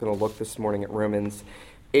Going to look this morning at Romans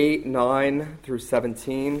 8, 9 through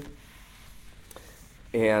 17.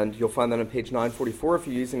 And you'll find that on page 944 if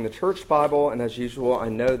you're using the church Bible. And as usual, I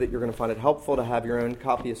know that you're going to find it helpful to have your own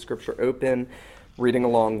copy of Scripture open, reading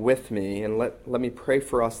along with me. And let me pray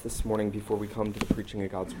for us this morning before we come to the preaching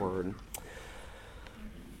of God's Word.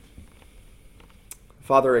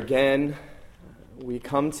 Father, again, we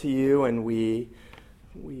come to you and we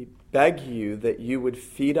beg you that you would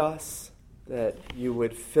feed us, that you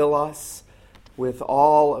would fill us with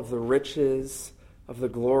all of the riches of the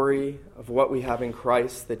glory of what we have in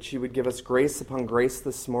Christ, that you would give us grace upon grace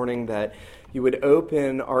this morning, that you would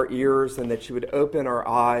open our ears and that you would open our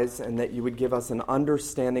eyes and that you would give us an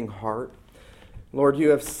understanding heart. Lord, you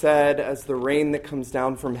have said, as the rain that comes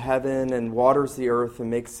down from heaven and waters the earth and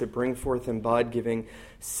makes it bring forth and bud, giving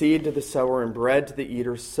seed to the sower and bread to the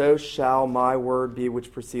eater, so shall my word be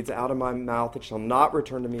which proceeds out of my mouth. It shall not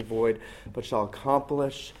return to me void, but shall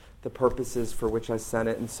accomplish the purposes for which I sent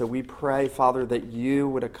it. And so we pray, Father, that you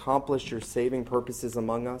would accomplish your saving purposes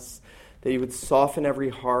among us, that you would soften every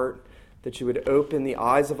heart, that you would open the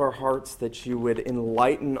eyes of our hearts, that you would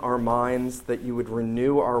enlighten our minds, that you would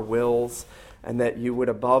renew our wills, and that you would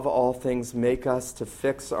above all things make us to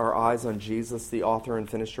fix our eyes on Jesus, the author and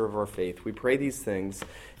finisher of our faith. We pray these things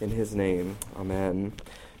in his name. Amen.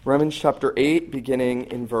 Romans chapter 8, beginning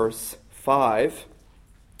in verse 5,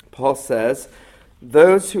 Paul says,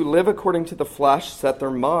 "Those who live according to the flesh set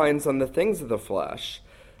their minds on the things of the flesh,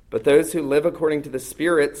 but those who live according to the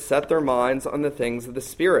Spirit set their minds on the things of the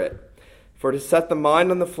Spirit. For to set the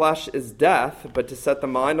mind on the flesh is death, but to set the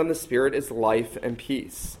mind on the Spirit is life and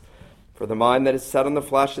peace. For the mind that is set on the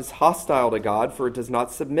flesh is hostile to God, for it does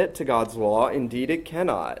not submit to God's law. Indeed, it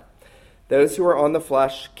cannot. Those who are on the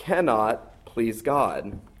flesh cannot please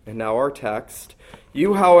God." And now our text.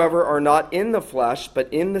 "You, however, are not in the flesh,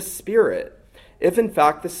 but in the Spirit, if in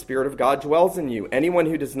fact the Spirit of God dwells in you. Anyone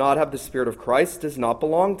who does not have the Spirit of Christ does not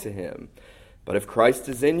belong to him. But if Christ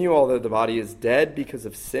is in you, although the body is dead because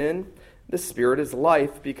of sin, the Spirit is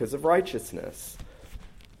life because of righteousness.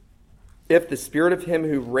 If the Spirit of him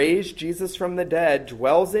who raised Jesus from the dead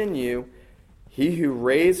dwells in you, he who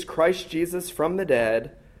raised Christ Jesus from the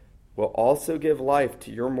dead will also give life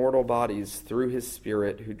to your mortal bodies through his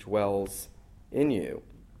Spirit who dwells in you.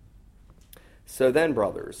 So then,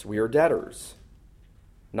 brothers, we are debtors,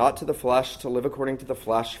 not to the flesh, to live according to the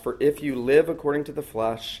flesh. For if you live according to the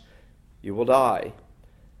flesh, you will die.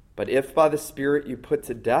 But if by the Spirit you put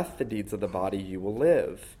to death the deeds of the body, you will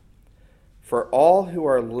live. For all who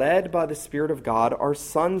are led by the Spirit of God are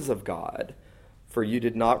sons of God. For you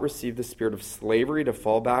did not receive the spirit of slavery to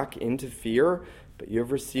fall back into fear, but you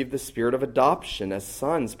have received the Spirit of adoption as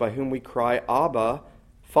sons, by whom we cry, Abba,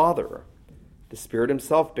 Father. The Spirit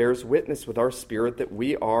himself bears witness with our spirit that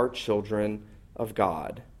we are children of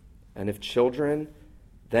God. And if children,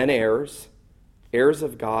 then heirs, heirs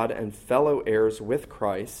of God and fellow heirs with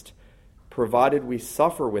Christ, provided we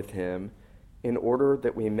suffer with him, in order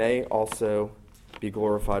that we may also be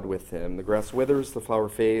glorified with him." The grass withers, the flower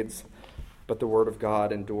fades, but the word of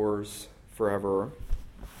God endures forever.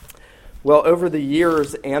 Well, over the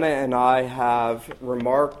years, Anna and I have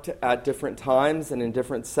remarked at different times and in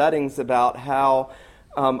different settings about how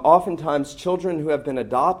oftentimes children who have been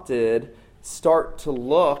adopted start to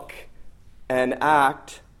look and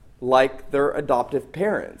act like their adoptive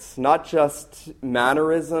parents. Not just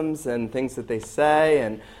mannerisms and things that they say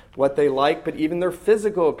and what they like, but even their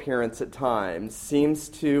physical appearance at times seems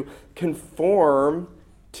to conform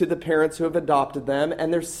to the parents who have adopted them.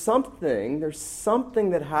 And there's something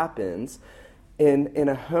that happens in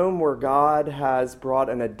a home where God has brought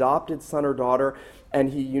an adopted son or daughter and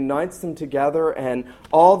he unites them together, and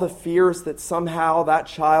all the fears that somehow that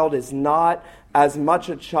child is not as much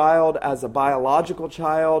a child as a biological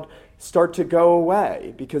child start to go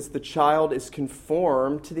away, because the child is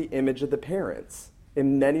conformed to the image of the parents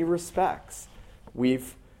in many respects.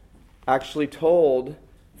 We've actually told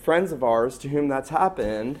friends of ours to whom that's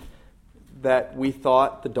happened that we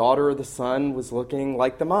thought the daughter or the son was looking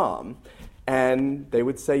like the mom. And they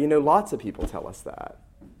would say, lots of people tell us that.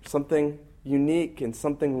 Something unique and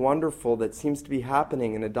something wonderful that seems to be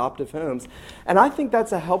happening in adoptive homes. And I think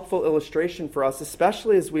that's a helpful illustration for us,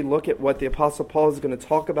 especially as we look at what the Apostle Paul is going to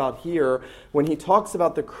talk about here when he talks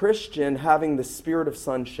about the Christian having the spirit of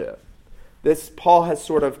sonship. Paul has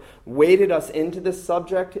sort of waded us into this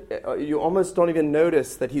subject. You almost don't even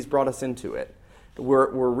notice that he's brought us into it. We're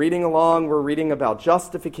reading along, we're reading about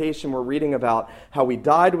justification, we're reading about how we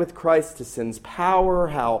died with Christ to sin's power,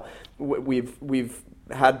 how we've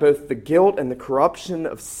had both the guilt and the corruption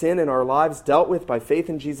of sin in our lives dealt with by faith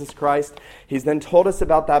in Jesus Christ. He's then told us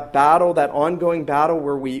about that battle, that ongoing battle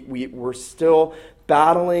where we're still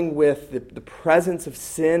battling with the presence of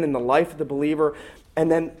sin in the life of the believer. And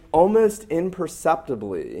then almost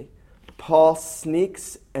imperceptibly, Paul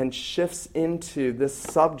sneaks and shifts into this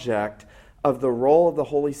subject of the role of the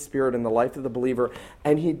Holy Spirit in the life of the believer,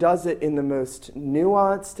 and he does it in the most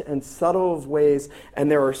nuanced and subtle of ways, and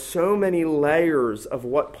there are so many layers of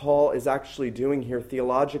what Paul is actually doing here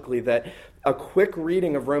theologically that a quick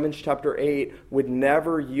reading of Romans chapter 8 would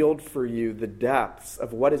never yield for you the depths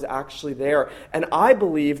of what is actually there. And I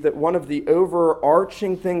believe that one of the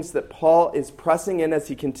overarching things that Paul is pressing in as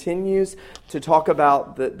he continues to talk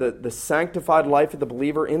about the sanctified life of the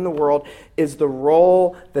believer in the world is the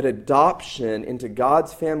role that adoption into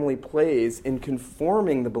God's family plays in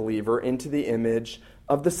conforming the believer into the image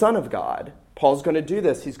of the Son of God. Paul's going to do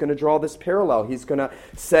this. He's going to draw this parallel. He's going to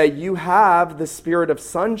say, you have the spirit of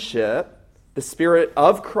sonship, the Spirit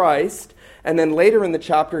of Christ, and then later in the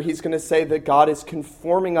chapter he's going to say that God is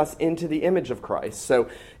conforming us into the image of Christ. So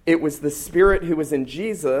it was the Spirit who was in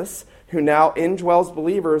Jesus who now indwells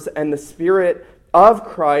believers, and the Spirit of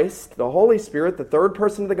Christ, the Holy Spirit, the third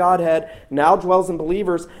person of the Godhead, now dwells in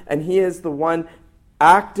believers, and he is the one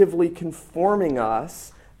actively conforming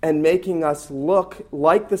us and making us look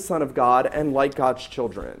like the Son of God and like God's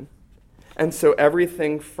children. And so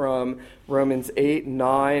everything from Romans 8,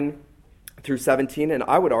 9, through 17, and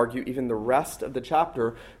I would argue even the rest of the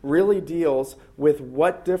chapter, really deals with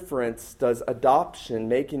what difference does adoption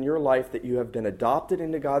make in your life, that you have been adopted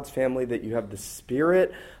into God's family, that you have the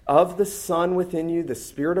Spirit of the Son within you, the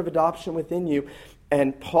Spirit of adoption within you.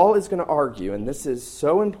 And Paul is going to argue, and this is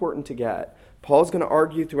so important to get, Paul's going to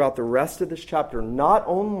argue throughout the rest of this chapter, not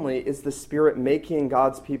only is the Spirit making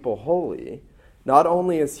God's people holy, not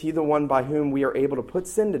only is he the one by whom we are able to put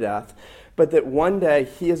sin to death, but that one day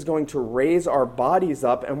he is going to raise our bodies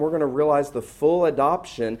up and we're going to realize the full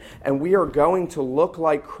adoption, and we are going to look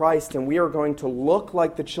like Christ, and we are going to look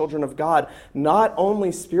like the children of God, not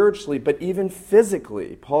only spiritually, but even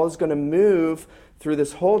physically. Paul is going to move through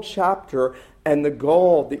this whole chapter, and the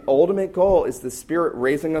goal, the ultimate goal, is the Spirit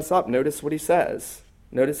raising us up. Notice what he says.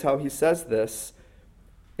 Notice how he says this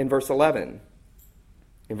in verse 11.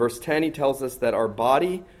 In verse 10, he tells us that our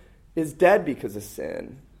body is dead because of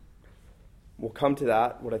sin. We'll come to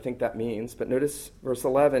that, what I think that means. But notice verse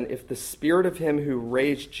 11, if the Spirit of him who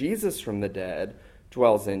raised Jesus from the dead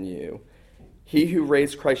dwells in you, he who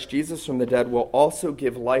raised Christ Jesus from the dead will also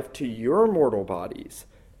give life to your mortal bodies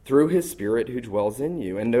through his Spirit who dwells in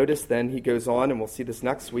you. And notice then he goes on, and we'll see this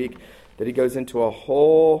next week, that he goes into a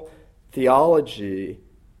whole theology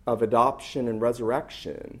of adoption and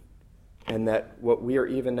resurrection. And that what we are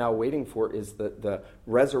even now waiting for is the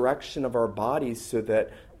resurrection of our bodies, so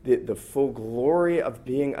that the full glory of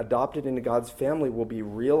being adopted into God's family will be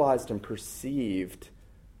realized and perceived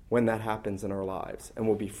when that happens in our lives. And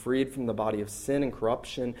we'll be freed from the body of sin and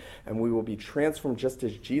corruption, and we will be transformed just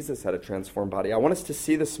as Jesus had a transformed body. I want us to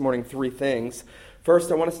see this morning three things.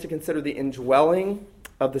 First, I want us to consider the indwelling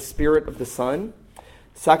of the Spirit of the Son.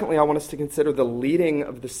 Secondly, I want us to consider the leading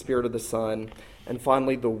of the Spirit of the Son. And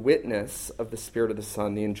finally, the witness of the Spirit of the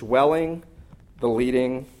Son. The indwelling, the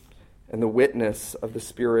leading, and the witness of the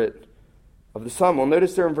Spirit of the Son. Well,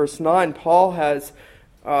 notice there in verse 9, Paul has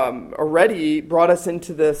already brought us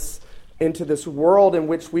into this world in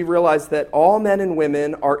which we realize that all men and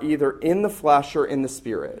women are either in the flesh or in the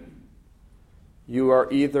Spirit. You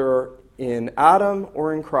are either in Adam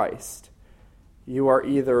or in Christ. You are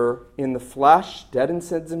either in the flesh, dead in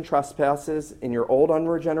sins and trespasses, in your old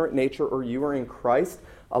unregenerate nature, or you are in Christ,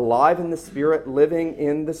 alive in the Spirit, living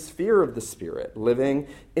in the sphere of the Spirit, living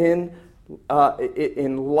in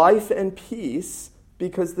life and peace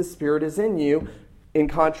because the Spirit is in you, in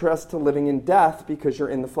contrast to living in death because you're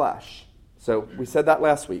in the flesh. So we said that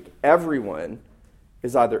last week. Everyone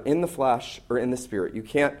is either in the flesh or in the Spirit. You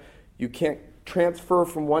can't transfer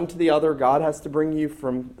from one to the other. God has to bring you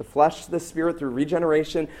from the flesh to the Spirit through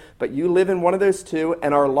regeneration, but you live in one of those two,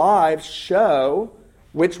 and our lives show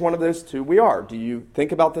which one of those two we are. Do you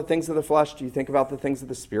think about the things of the flesh? Do you think about the things of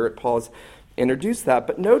the Spirit? Paul has introduced that.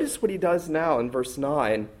 But notice what he does now in verse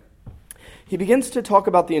 9. He begins to talk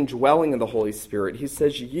about the indwelling of the Holy Spirit. He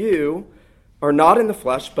says, you are not in the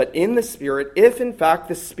flesh, but in the Spirit, if in fact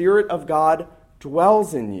the Spirit of God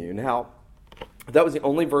dwells in you. Now, if that was the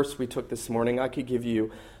only verse we took this morning, I could give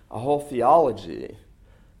you a whole theology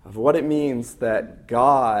of what it means that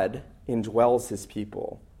God indwells his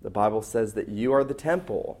people. The Bible says that you are the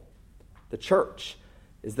temple, the church,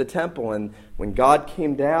 is the temple. And when God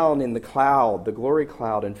came down in the cloud, the glory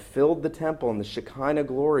cloud, and filled the temple, and the Shekinah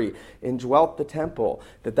glory indwelt the temple,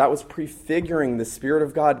 that was prefiguring the Spirit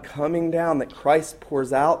of God coming down, that Christ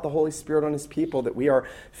pours out the Holy Spirit on his people, that we are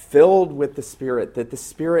filled with the Spirit, that the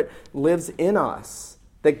Spirit lives in us,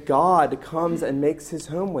 that God comes and makes his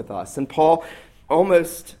home with us. And Paul,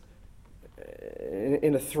 almost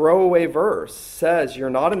in a throwaway verse, says,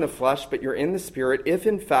 you're not in the flesh, but you're in the Spirit, if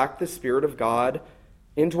in fact the Spirit of God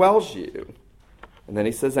indwells you. And then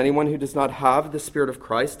he says, anyone who does not have the Spirit of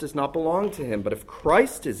Christ does not belong to him. But if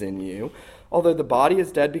Christ is in you, although the body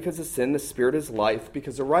is dead because of sin, the Spirit is life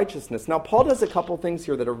because of righteousness. Now, Paul does a couple things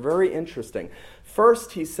here that are very interesting.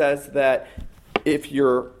 First, he says that if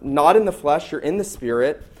you're not in the flesh, you're in the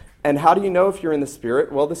Spirit. And how do you know if you're in the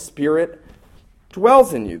Spirit? Well, the Spirit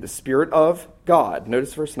dwells in you, the Spirit of God.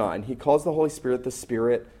 Notice verse 9. He calls the Holy Spirit the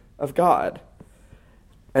Spirit of God.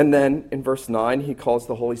 And then in verse 9, he calls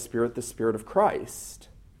the Holy Spirit the Spirit of Christ.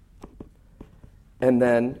 And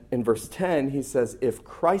then in verse 10, he says, if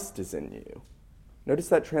Christ is in you. Notice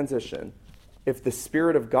that transition. If the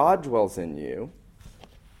Spirit of God dwells in you,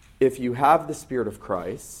 if you have the Spirit of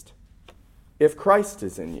Christ, if Christ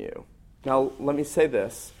is in you. Now, let me say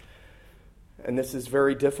this, and this is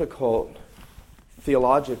very difficult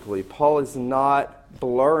theologically. Paul is not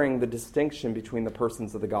blurring the distinction between the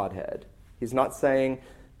persons of the Godhead. He's not saying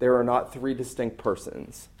there are not three distinct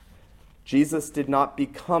persons. Jesus did not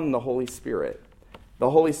become the Holy Spirit. The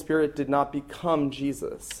Holy Spirit did not become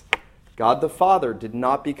Jesus. God the Father did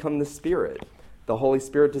not become the Spirit. The Holy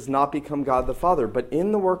Spirit does not become God the Father. But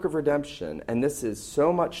in the work of redemption, and this is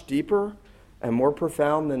so much deeper and more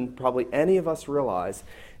profound than probably any of us realize,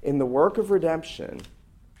 in the work of redemption,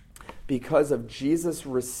 because of Jesus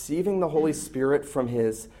receiving the Holy Spirit from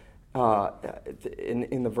his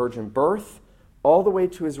in the virgin birth, all the way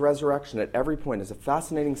to his resurrection at every point, is a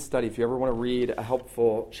fascinating study. If you ever want to read a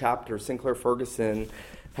helpful chapter, Sinclair Ferguson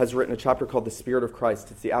has written a chapter called The Spirit of Christ.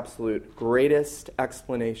 It's the absolute greatest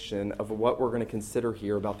explanation of what we're going to consider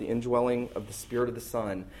here about the indwelling of the Spirit of the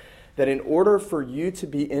Son. That in order for you to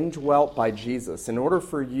be indwelt by Jesus, in order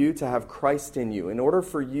for you to have Christ in you, in order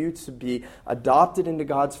for you to be adopted into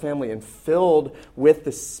God's family and filled with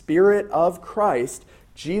the Spirit of Christ,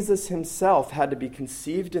 Jesus himself had to be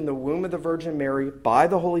conceived in the womb of the Virgin Mary by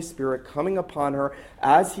the Holy Spirit coming upon her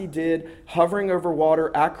as he did, hovering over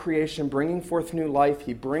water at creation, bringing forth new life.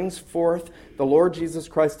 He brings forth the Lord Jesus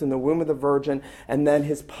Christ in the womb of the Virgin, and then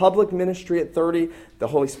his public ministry at 30, the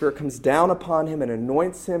Holy Spirit comes down upon him and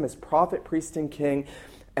anoints him as prophet, priest, and king.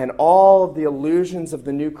 And all of the illusions of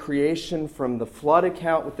the new creation, from the flood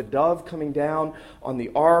account with the dove coming down on the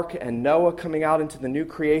ark and Noah coming out into the new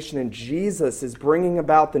creation, and Jesus is bringing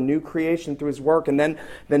about the new creation through his work. And then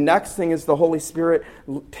the next thing is the Holy Spirit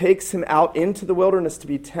takes him out into the wilderness to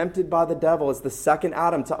be tempted by the devil as the second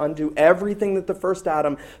Adam, to undo everything that the first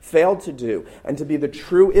Adam failed to do and to be the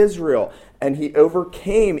true Israel. And he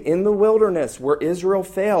overcame in the wilderness where Israel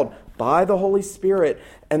failed by the Holy Spirit.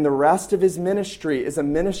 And the rest of his ministry is a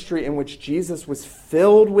ministry in which Jesus was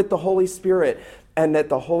filled with the Holy Spirit, and that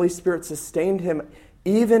the Holy Spirit sustained him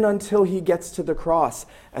even until he gets to the cross.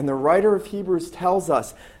 And the writer of Hebrews tells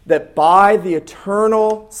us that by the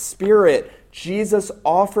eternal Spirit, Jesus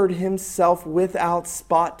offered himself without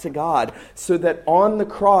spot to God, so that on the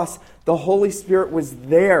cross, the Holy Spirit was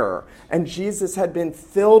there, and Jesus had been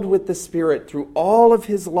filled with the Spirit through all of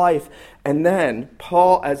his life. And then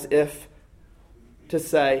Paul, as if to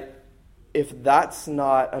say, if that's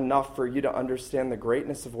not enough for you to understand the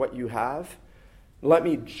greatness of what you have, let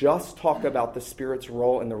me just talk about the Spirit's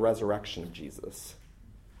role in the resurrection of Jesus.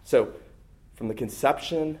 So, from the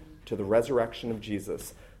conception to the resurrection of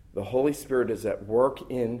Jesus, the Holy Spirit is at work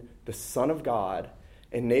in the Son of God,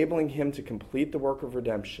 enabling him to complete the work of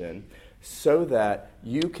redemption so that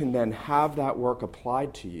you can then have that work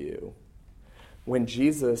applied to you when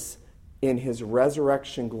Jesus, in his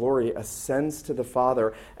resurrection glory, ascends to the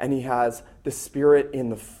Father, and he has the Spirit in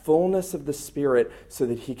the fullness of the Spirit, so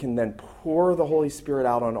that he can then pour the Holy Spirit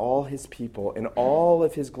out on all his people in all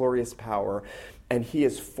of his glorious power, and he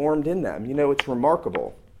is formed in them. You know, it's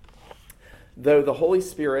remarkable. Though the Holy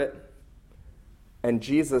Spirit and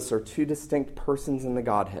Jesus are two distinct persons in the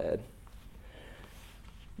Godhead,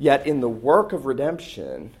 yet in the work of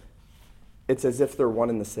redemption, it's as if they're one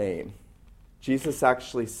and the same. Jesus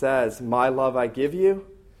actually says, my love I give you,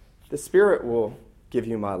 the Spirit will give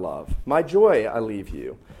you my love. My joy I leave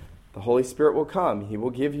you. The Holy Spirit will come. He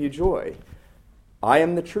will give you joy. I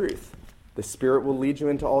am the truth. The Spirit will lead you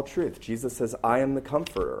into all truth. Jesus says, I am the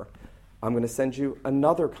Comforter. I'm going to send you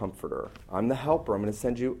another comforter. I'm the helper. I'm going to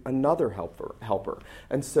send you another helper.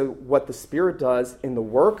 And so what the Spirit does in the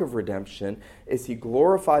work of redemption is he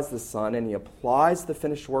glorifies the Son and he applies the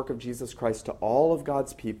finished work of Jesus Christ to all of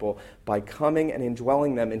God's people by coming and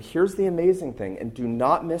indwelling them. And here's the amazing thing, and do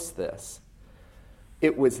not miss this.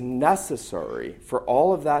 It was necessary for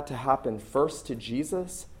all of that to happen first to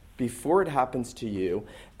Jesus before it happens to you.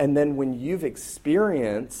 And then when you've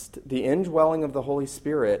experienced the indwelling of the Holy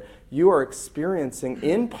Spirit, you are experiencing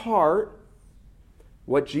in part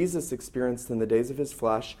what Jesus experienced in the days of his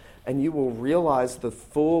flesh, and you will realize the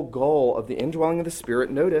full goal of the indwelling of the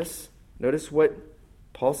Spirit. Notice what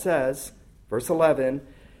Paul says, verse 11,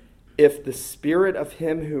 if the Spirit of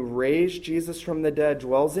him who raised Jesus from the dead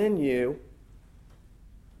dwells in you,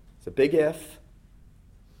 it's a big if,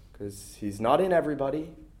 because he's not in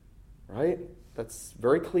everybody, right? That's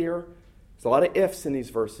very clear. There's a lot of ifs in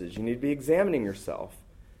these verses. You need to be examining yourself.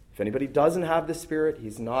 If anybody doesn't have the Spirit,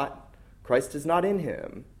 Christ is not in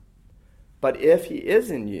him. But if he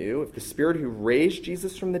is in you, if the Spirit who raised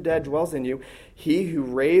Jesus from the dead dwells in you, he who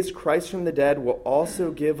raised Christ from the dead will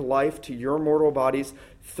also give life to your mortal bodies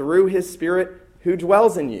through his Spirit who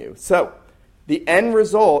dwells in you. So, the end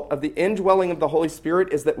result of the indwelling of the Holy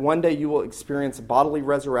Spirit is that one day you will experience bodily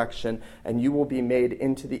resurrection and you will be made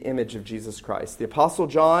into the image of Jesus Christ. The Apostle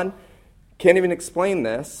John can't even explain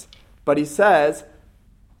this, but he says,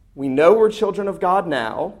 we know we're children of God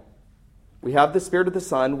now. We have the Spirit of the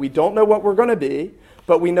Son. We don't know what we're going to be,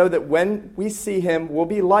 but we know that when we see him, we'll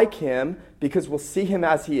be like him because we'll see him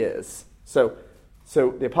as he is. So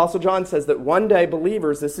the Apostle John says that one day,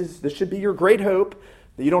 believers, this should be your great hope,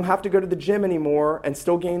 that you don't have to go to the gym anymore and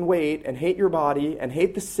still gain weight and hate your body and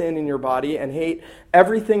hate the sin in your body and hate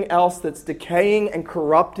everything else that's decaying and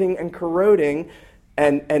corrupting and corroding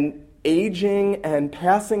and aging and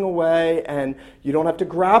passing away, and you don't have to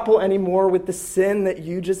grapple anymore with the sin that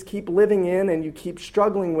you just keep living in and you keep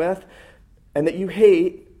struggling with and that you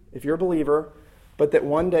hate if you're a believer, but that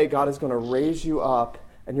one day God is going to raise you up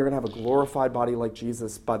and you're going to have a glorified body like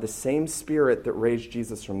Jesus by the same Spirit that raised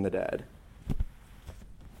Jesus from the dead.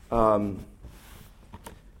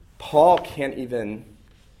 Paul can't even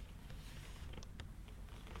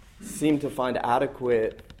seem to find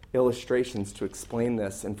adequate illustrations to explain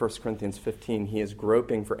this. In 1 Corinthians 15, he is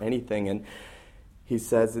groping for anything, and he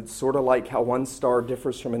says it's sort of like how one star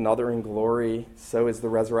differs from another in glory, so is the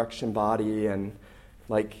resurrection body, and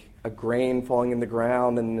like a grain falling in the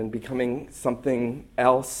ground and then becoming something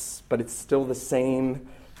else, but it's still the same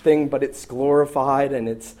thing, but it's glorified, and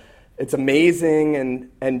it's amazing,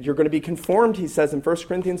 and you're going to be conformed, he says in 1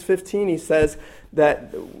 Corinthians 15. He says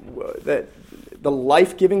that the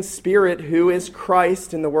life-giving Spirit who is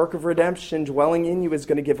Christ in the work of redemption dwelling in you is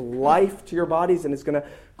going to give life to your bodies and is going to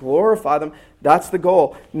glorify them. That's the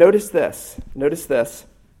goal. Notice this. Notice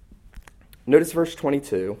verse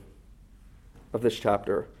 22 of this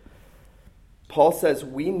chapter. Paul says,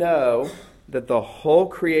 we know that the whole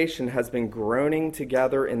creation has been groaning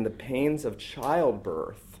together in the pains of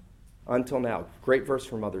childbirth until now. Great verse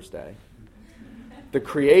for Mother's Day. The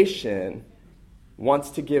creation wants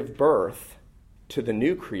to give birth to the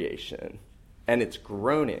new creation, and it's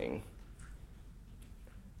groaning.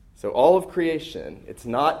 So all of creation, it's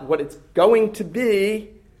not what it's going to be.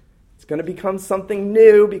 It's going to become something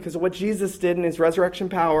new because of what Jesus did in his resurrection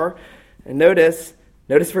power. And notice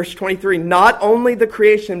verse 23, not only the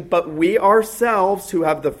creation, but we ourselves who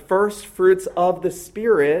have the first fruits of the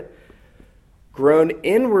Spirit groan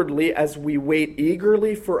inwardly as we wait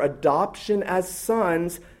eagerly for adoption as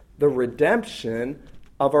sons, the redemption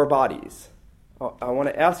of our bodies. I want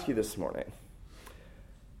to ask you this morning,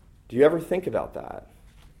 do you ever think about that?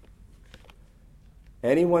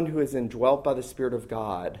 Anyone who is indwelt by the Spirit of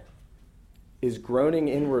God is groaning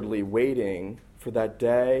inwardly, waiting for that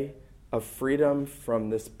day of freedom from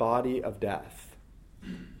this body of death,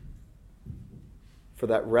 for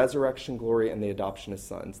that resurrection glory and the adoption as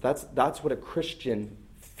sons. That's what a Christian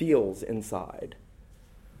feels inside.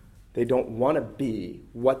 They don't want to be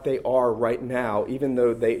what they are right now, even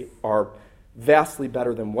though they are vastly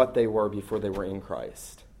better than what they were before they were in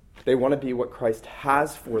Christ. They want to be what Christ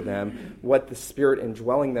has for them, what the Spirit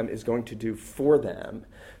indwelling them is going to do for them.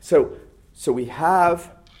 So we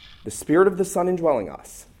have the Spirit of the Son indwelling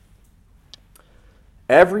us.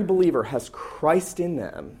 Every believer has Christ in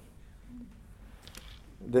them.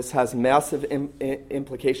 This has massive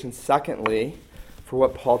implications, secondly, for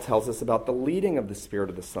what Paul tells us about the leading of the Spirit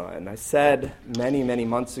of the Son. I said many, many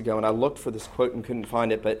months ago, and I looked for this quote and couldn't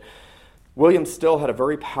find it, but William Still had a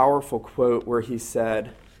very powerful quote where he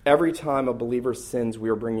said, every time a believer sins, we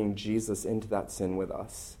are bringing Jesus into that sin with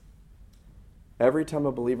us. Every time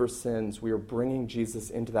a believer sins, we are bringing Jesus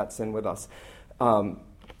into that sin with us. I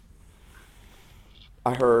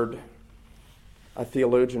heard a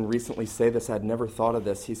theologian recently say this. I'd never thought of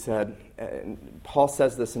this. He said, and Paul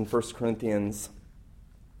says this in 1 Corinthians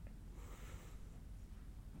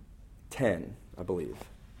 10, I believe,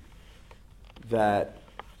 that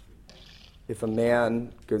if a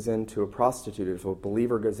man goes into a prostitute, if a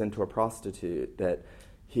believer goes into a prostitute, that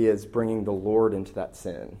he is bringing the Lord into that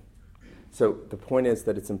sin. So the point is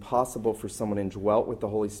that it's impossible for someone indwelt with the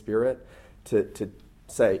Holy Spirit to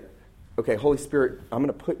say, okay, Holy Spirit, I'm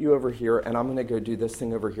going to put you over here, and I'm going to go do this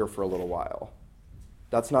thing over here for a little while.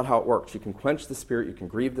 That's not how it works. You can quench the Spirit, you can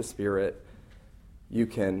grieve the Spirit, you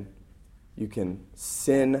can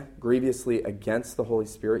sin grievously against the Holy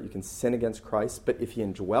Spirit, you can sin against Christ, but if he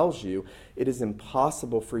indwells you, it is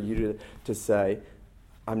impossible for you to say,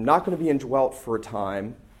 I'm not going to be indwelt for a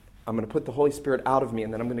time, I'm going to put the Holy Spirit out of me,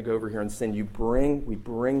 and then I'm going to go over here and sin. We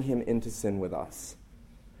bring him into sin with us.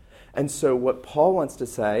 And so what Paul wants to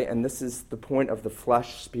say, and this is the point of the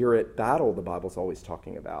flesh-spirit battle the Bible's always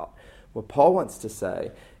talking about, what Paul wants to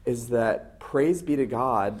say is that, praise be to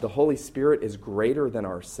God, the Holy Spirit is greater than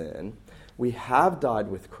our sin. We have died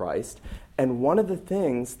with Christ, and one of the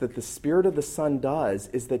things that the Spirit of the Son does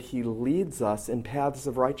is that he leads us in paths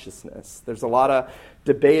of righteousness. There's a lot of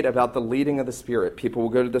debate about the leading of the Spirit. People will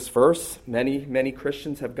go to this verse. Many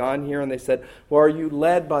Christians have gone here and they said, well, are you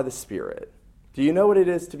led by the Spirit? Do you know what it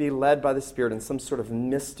is to be led by the Spirit in some sort of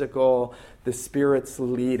mystical, the Spirit's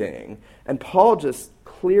leading? And Paul just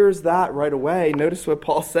clears that right away. Notice what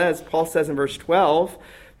Paul says. Paul says in verse 12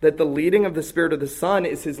 that the leading of the Spirit of the Son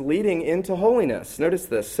is his leading into holiness. Notice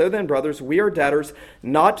this. So then, brothers, we are debtors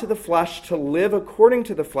not to the flesh to live according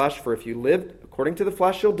to the flesh. For if you live according to the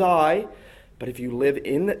flesh, you'll die. But if you live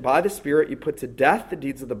by the Spirit, you put to death the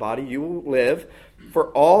deeds of the body, you will live. For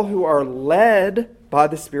all who are led by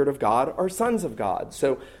the Spirit of God are sons of God.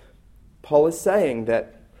 So Paul is saying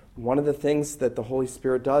that one of the things that the Holy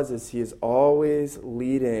Spirit does is he is always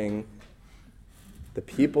leading the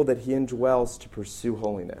people that he indwells to pursue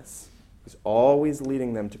holiness. He's always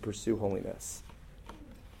leading them to pursue holiness.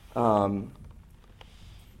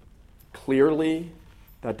 Clearly,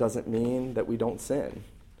 that doesn't mean that we don't sin.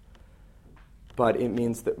 But it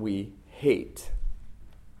means that we hate.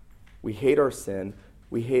 We hate our sin.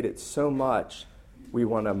 We hate it so much, we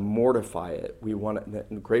want to mortify it. We want it,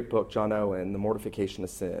 in the great book, John Owen, The Mortification of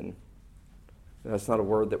Sin. That's not a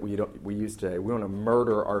word that we use today. We want to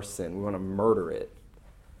murder our sin. We want to murder it.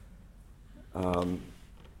 One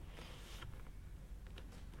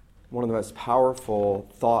of the most powerful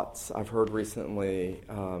thoughts I've heard recently,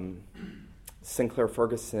 Sinclair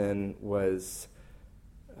Ferguson was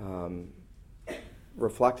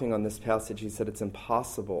reflecting on this passage. He said it's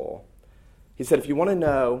impossible. He said if you want to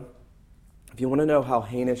know how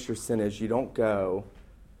heinous your sin is, you don't go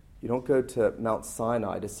to Mount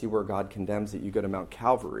Sinai to see where God condemns it. You go to Mount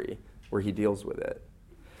Calvary where he deals with it.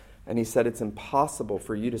 And he said it's impossible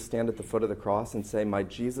for you to stand at the foot of the cross and say, my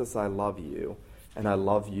Jesus, I love you, and I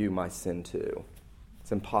love you, my sin too.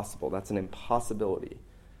 It's impossible. That's an impossibility.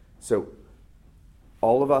 So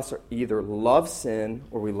all of us are either love sin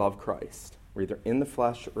or we love Christ. We're either in the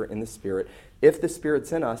flesh or in the Spirit. If the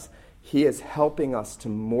Spirit's in us, he is helping us to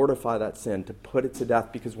mortify that sin, to put it to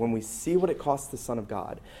death, because when we see what it costs the Son of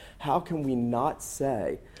God, how can we not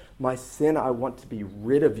say, my sin, I want to be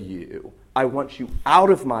rid of you. I want you out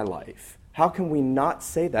of my life. How can we not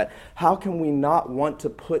say that? How can we not want to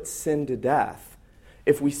put sin to death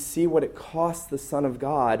if we see what it costs the Son of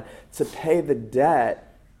God to pay the debt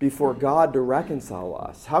before God to reconcile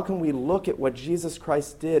us? How can we look at what Jesus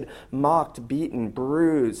Christ did, mocked, beaten,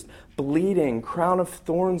 bruised, bleeding, crown of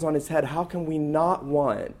thorns on his head? How can we not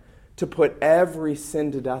want to put every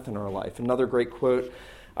sin to death in our life? Another great quote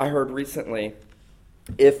I heard recently,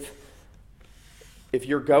 if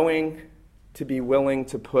you're going to be willing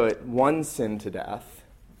to put one sin to death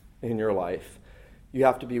in your life, you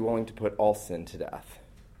have to be willing to put all sin to death.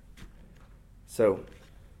 So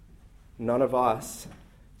none of us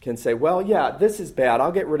can say, well, yeah, this is bad,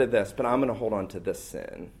 I'll get rid of this, but I'm going to hold on to this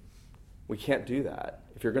sin. We can't do that.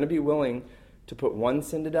 If you're going to be willing to put one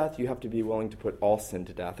sin to death, you have to be willing to put all sin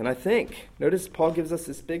to death. And I think, notice Paul gives us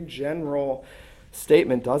this big general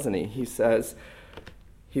statement, doesn't he? He says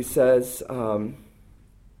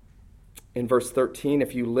in verse 13,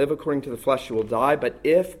 if you live according to the flesh, you will die, but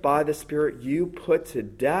if by the Spirit you put to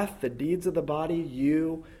death the deeds of the body,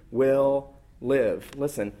 you will live.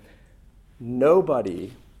 Listen,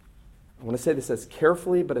 nobody, I want to say this as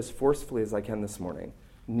carefully but as forcefully as I can this morning,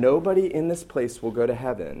 nobody in this place will go to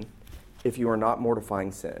heaven if you are not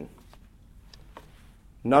mortifying sin.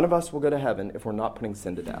 None of us will go to heaven if we're not putting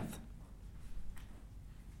sin to death.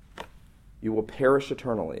 You will perish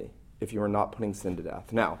eternally if you are not putting sin to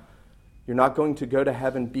death. Now, you're not going to go to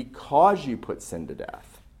heaven because you put sin to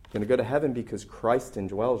death. You're going to go to heaven because Christ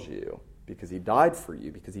indwells you, because he died for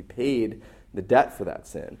you, because he paid the debt for that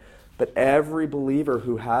sin. But every believer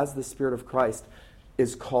who has the Spirit of Christ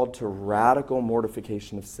is called to radical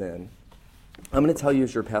mortification of sin. I'm going to tell you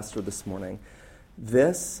as your pastor this morning,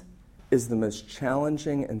 this is the most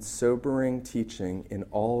challenging and sobering teaching in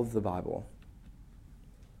all of the Bible.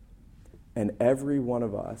 And every one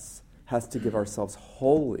of us has to give ourselves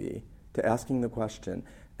wholly to asking the question,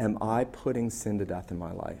 am I putting sin to death in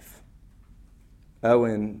my life? Oh,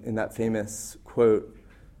 in that famous quote,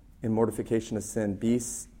 in mortification of sin,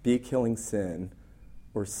 be killing sin,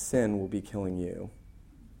 or sin will be killing you.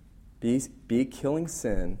 Be killing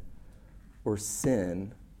sin, or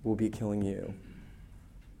sin will be killing you.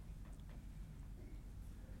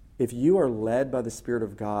 If you are led by the Spirit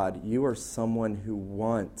of God, you are someone who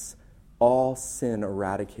wants all sin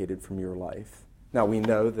eradicated from your life. Now, we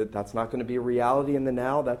know that that's not going to be a reality in the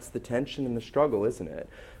now. That's the tension and the struggle, isn't it?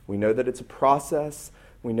 We know that it's a process.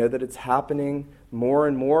 We know that it's happening more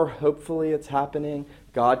and more. Hopefully it's happening.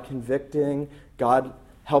 God convicting, God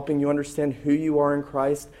helping you understand who you are in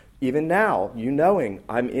Christ. Even now, you knowing,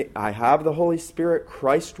 I have the Holy Spirit,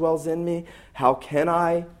 Christ dwells in me. How can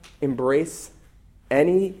I embrace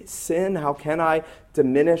any sin? How can I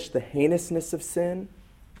diminish the heinousness of sin?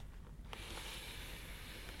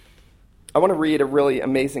 I want to read a really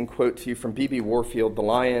amazing quote to you from B.B. Warfield, the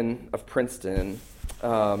Lion of Princeton.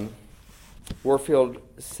 Warfield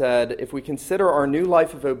said, "If we consider our new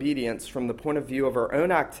life of obedience from the point of view of our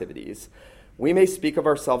own activities, we may speak of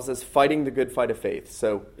ourselves as fighting the good fight of faith."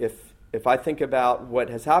 So if I think about what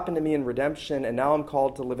has happened to me in redemption and now I'm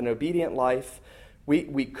called to live an obedient life,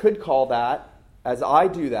 we could call that, as I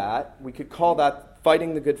do that, we could call that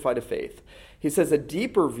fighting the good fight of faith. He says a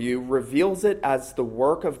deeper view reveals it as the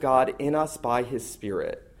work of God in us by his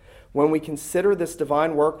Spirit. When we consider this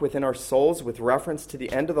divine work within our souls with reference to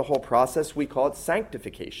the end of the whole process, we call it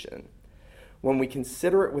sanctification. When we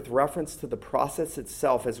consider it with reference to the process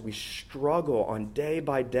itself as we struggle on day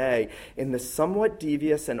by day in the somewhat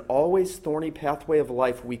devious and always thorny pathway of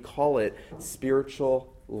life, we call it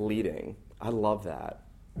spiritual leading. I love that.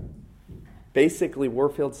 Basically,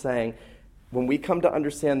 Warfield's saying, when we come to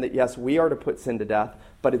understand that, yes, we are to put sin to death,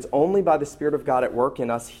 but it's only by the Spirit of God at work in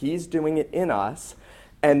us, he's doing it in us,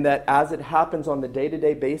 and that as it happens on the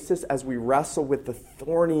day-to-day basis, as we wrestle with the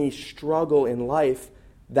thorny struggle in life,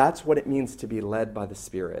 that's what it means to be led by the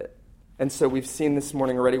Spirit. And so we've seen this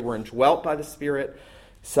morning already, we're indwelt by the Spirit.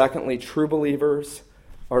 Secondly, true believers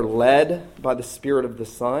are led by the Spirit of the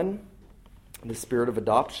Son, the Spirit of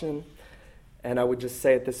adoption. And I would just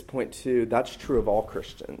say at this point, too, that's true of all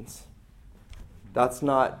Christians. That's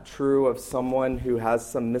not true of someone who has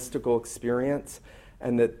some mystical experience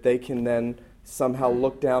and that they can then somehow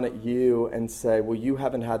look down at you and say, well, you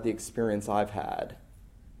haven't had the experience I've had.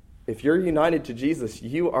 If you're united to Jesus,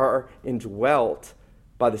 you are indwelt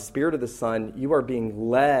by the Spirit of the Son. You are being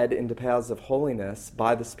led into paths of holiness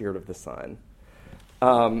by the Spirit of the Son.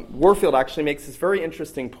 Warfield actually makes this very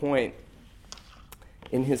interesting point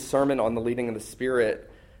in his sermon on the leading of the Spirit.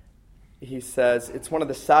 He says, it's one of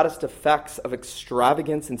the saddest effects of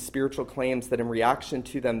extravagance and spiritual claims that in reaction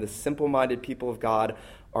to them, the simple-minded people of God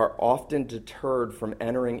are often deterred from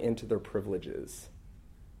entering into their privileges.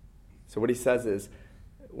 So what he says is,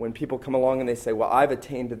 when people come along and they say, well, I've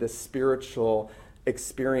attained to this spiritual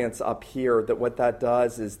experience up here, that what that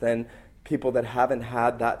does is then people that haven't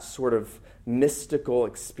had that sort of mystical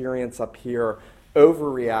experience up here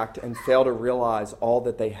overreact and fail to realize all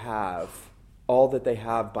that they have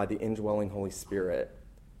by the indwelling Holy Spirit.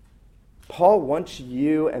 Paul wants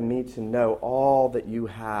you and me to know all that you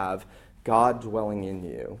have, God dwelling in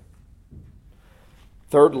you.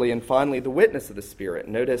 Thirdly and finally, the witness of the Spirit.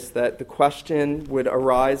 Notice that the question would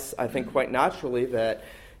arise, I think quite naturally, that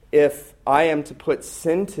if I am to put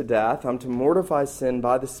sin to death, I'm to mortify sin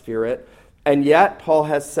by the Spirit, and yet Paul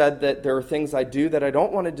has said that there are things I do that I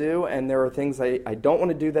don't want to do, and there are things I don't want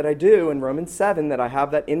to do that I do in Romans 7, that I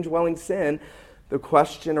have that indwelling sin. The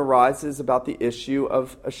question arises about the issue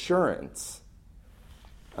of assurance.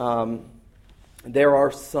 There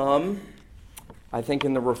are some, I think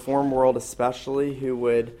in the Reform world especially, who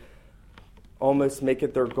would almost make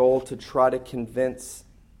it their goal to try to convince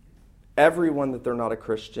everyone that they're not a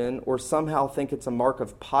Christian, or somehow think it's a mark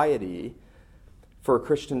of piety for a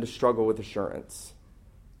Christian to struggle with assurance,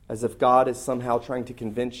 as if God is somehow trying to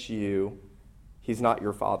convince you he's not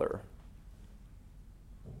your father.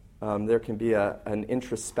 There can be an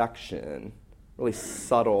introspection really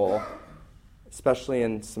subtle, especially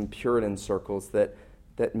in some Puritan circles, that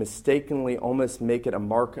mistakenly almost make it a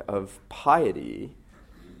mark of piety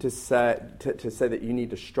to say that you need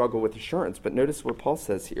to struggle with assurance. But notice what Paul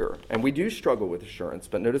says here. And we do struggle with assurance,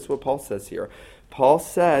 but notice what Paul says here. Paul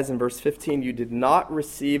says in verse 15, you did not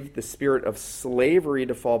receive the spirit of slavery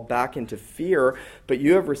to fall back into fear, but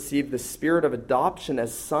you have received the spirit of adoption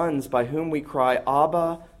as sons, by whom we cry,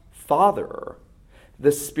 Abba, Father.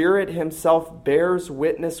 The Spirit himself bears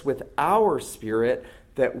witness with our spirit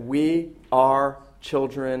that we are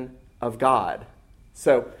children of God.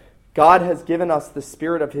 So God has given us the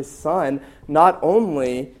Spirit of his Son, not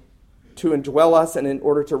only to indwell us and in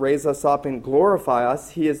order to raise us up and glorify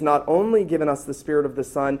us. He has not only given us the Spirit of the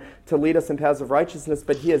Son to lead us in paths of righteousness,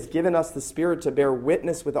 but he has given us the Spirit to bear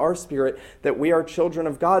witness with our spirit that we are children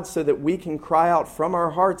of God, so that we can cry out from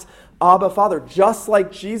our hearts, Abba, Father, just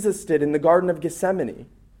like Jesus did in the Garden of Gethsemane,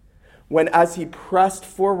 when as he pressed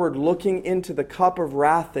forward looking into the cup of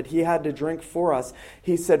wrath that he had to drink for us,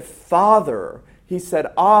 he said, Father, he said,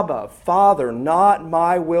 Abba, Father, not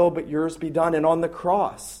my will but yours be done. And on the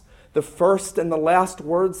cross, the first and the last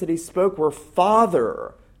words that he spoke were,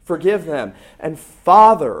 Father, forgive them, and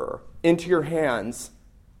Father, into your hands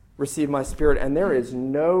receive my spirit. And there is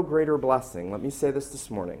no greater blessing, let me say this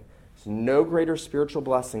morning, there's no greater spiritual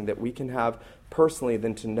blessing that we can have personally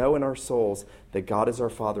than to know in our souls that God is our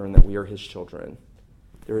Father and that we are his children.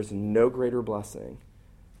 There is no greater blessing.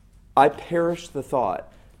 I perish the thought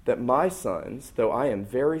that my sons, though I am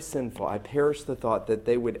very sinful, I perish the thought that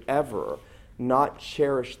they would ever not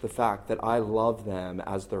cherish the fact that I love them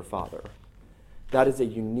as their Father. That is a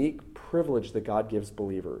unique privilege that God gives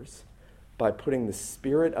believers by putting the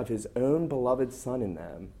Spirit of his own beloved Son in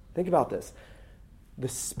them. Think about this. The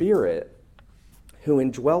Spirit who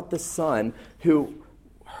indwelt the Son, who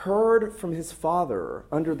heard from his Father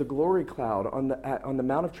under the glory cloud on the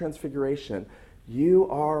Mount of Transfiguration, you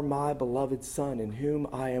are my beloved Son in whom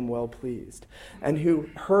I am well pleased. And who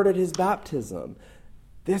heard at his baptism,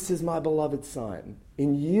 this is my beloved Son,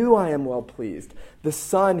 in you I am well pleased. The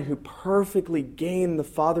Son who perfectly gained the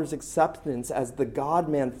Father's acceptance as the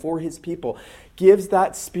God-man for his people gives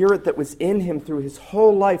that Spirit that was in him through his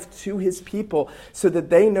whole life to his people so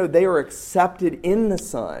that they know they are accepted in the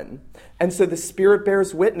Son. And so the Spirit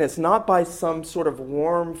bears witness, not by some sort of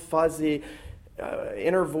warm, fuzzy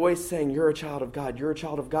inner voice saying, you're a child of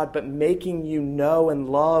God, but making you know and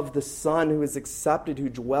love the Son who is accepted, who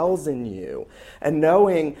dwells in you, and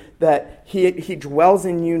knowing that he dwells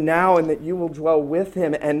in you now and that you will dwell with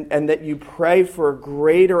him, and that you pray for a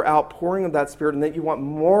greater outpouring of that Spirit, and that you want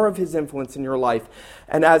more of his influence in your life.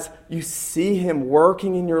 And as you see him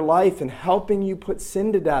working in your life and helping you put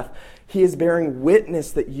sin to death, he is bearing witness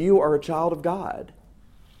that you are a child of God.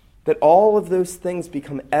 That all of those things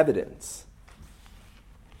become evidence.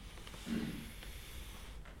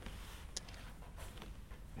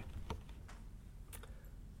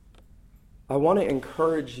 I want to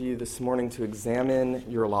encourage you this morning to examine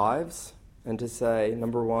your lives and to say,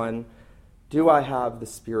 number one, do I have the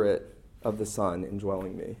Spirit of the Son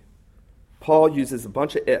indwelling me? Paul uses a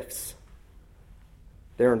bunch of ifs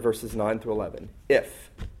there in verses 9 through 11.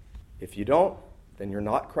 If you don't, then you're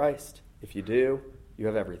not Christ. If you do, you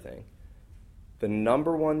have everything. The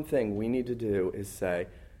number one thing we need to do is say,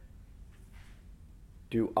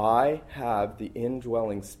 do I have the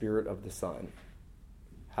indwelling Spirit of the Son?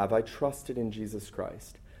 Have I trusted in Jesus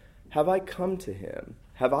Christ? Have I come to him?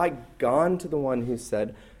 Have I gone to the one who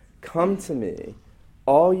said, come to me,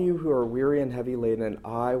 all you who are weary and heavy laden, and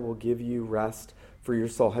I will give you rest for your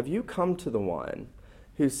soul? Have you come to the one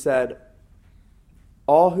who said,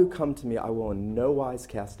 all who come to me I will in no wise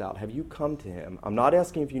cast out? Have you come to him? I'm not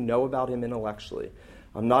asking if you know about him intellectually.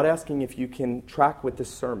 I'm not asking if you can track with this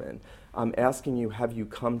sermon. I'm asking you, have you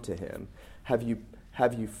come to him? Have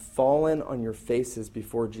you fallen on your faces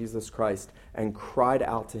before Jesus Christ and cried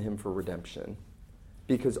out to him for redemption?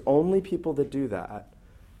 Because only people that do that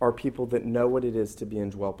are people that know what it is to be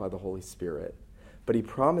indwelt by the Holy Spirit. But he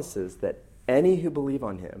promises that any who believe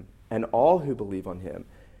on him and all who believe on him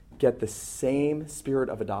get the same Spirit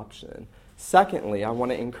of adoption. Secondly, I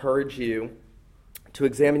want to encourage you to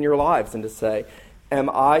examine your lives and to say, am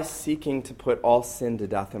I seeking to put all sin to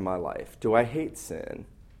death in my life? Do I hate sin?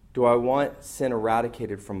 Do I want sin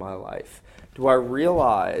eradicated from my life? Do I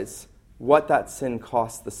realize what that sin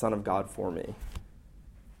cost the Son of God for me?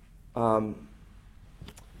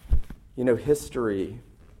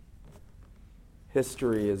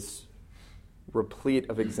 History is replete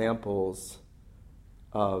of examples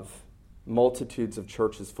of multitudes of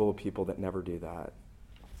churches full of people that never do that.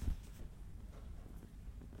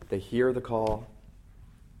 They hear the call,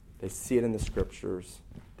 They see it in the scriptures.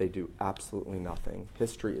 They do absolutely nothing.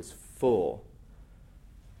 History is full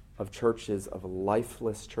of churches, of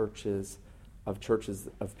lifeless churches,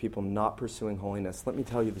 of people not pursuing holiness. Let me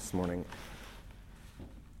tell you this morning,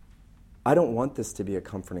 I don't want this to be a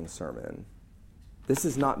comforting sermon. This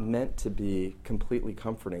is not meant to be completely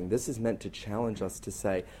comforting. This is meant to challenge us to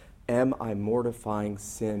say, am I mortifying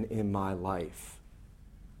sin in my life?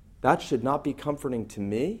 That should not be comforting to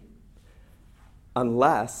me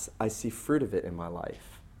unless I see fruit of it in my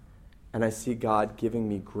life. And I see God giving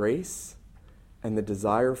me grace and the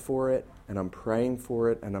desire for it, and I'm praying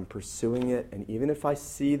for it, and I'm pursuing it. And even if I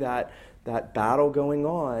see that battle going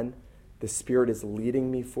on, the Spirit is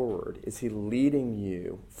leading me forward. Is He leading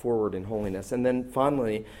you forward in holiness? And then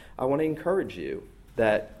finally, I want to encourage you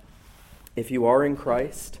that if you are in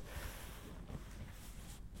Christ,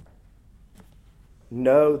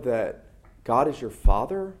 know that God is your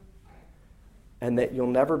Father and that you'll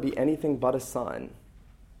never be anything but a son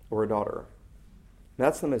or a daughter. And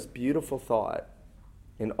that's the most beautiful thought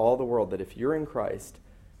in all the world, that if you're in Christ,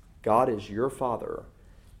 God is your Father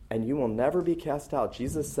and you will never be cast out.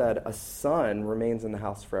 Jesus said, a son remains in the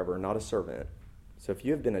house forever, not a servant. So if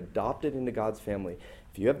you have been adopted into God's family,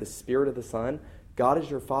 if you have the Spirit of the Son, God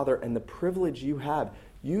is your Father, and the privilege you have,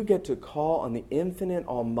 you get to call on the infinite,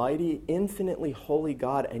 almighty, infinitely holy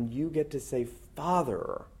God, and you get to say,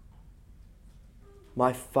 Father,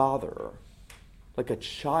 my Father, like a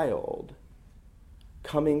child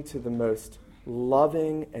coming to the most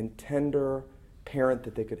loving and tender parent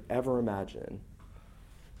that they could ever imagine.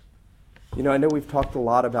 You know, I know we've talked a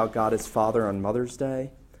lot about God as Father on Mother's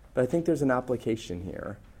Day, but I think there's an application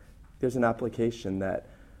here. There's an application that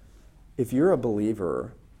if you're a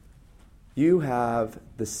believer, you have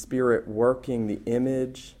the Spirit working the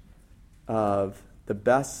image of the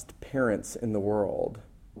best parents in the world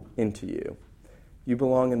into you. You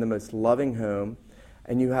belong in the most loving home,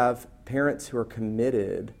 and you have parents who are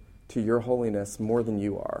committed to your holiness more than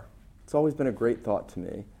you are. It's always been a great thought to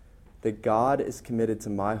me that God is committed to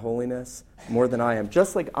my holiness more than I am,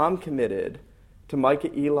 just like I'm committed to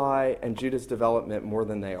Micah, Eli, and Judah's development more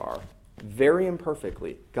than they are. Very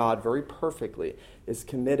imperfectly, God very perfectly is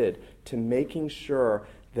committed to making sure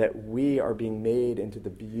that we are being made into the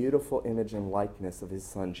beautiful image and likeness of His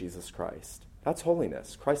Son, Jesus Christ. That's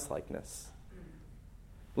holiness, Christ-likeness.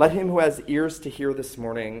 Let him who has ears to hear this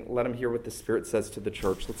morning, let him hear what the Spirit says to the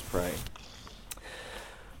church. Let's pray.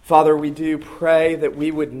 Father, we do pray that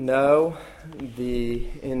we would know the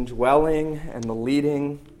indwelling and the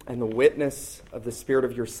leading and the witness of the Spirit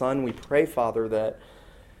of your Son. We pray, Father, that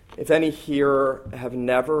if any here have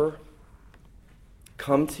never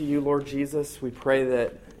come to you, Lord Jesus, we pray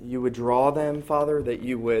that you would draw them, Father, that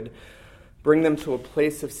you would bring them to a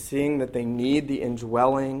place of seeing that they need the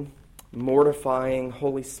indwelling, mortifying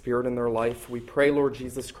Holy Spirit in their life. We pray, Lord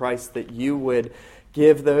Jesus Christ, that you would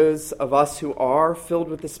give those of us who are filled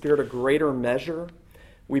with the Spirit a greater measure.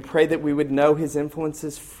 We pray that we would know His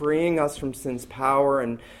influences, freeing us from sin's power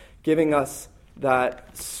and giving us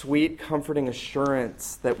that sweet, comforting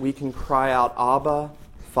assurance that we can cry out, Abba,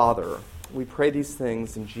 Father. We pray these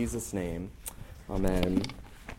things in Jesus' name. Amen.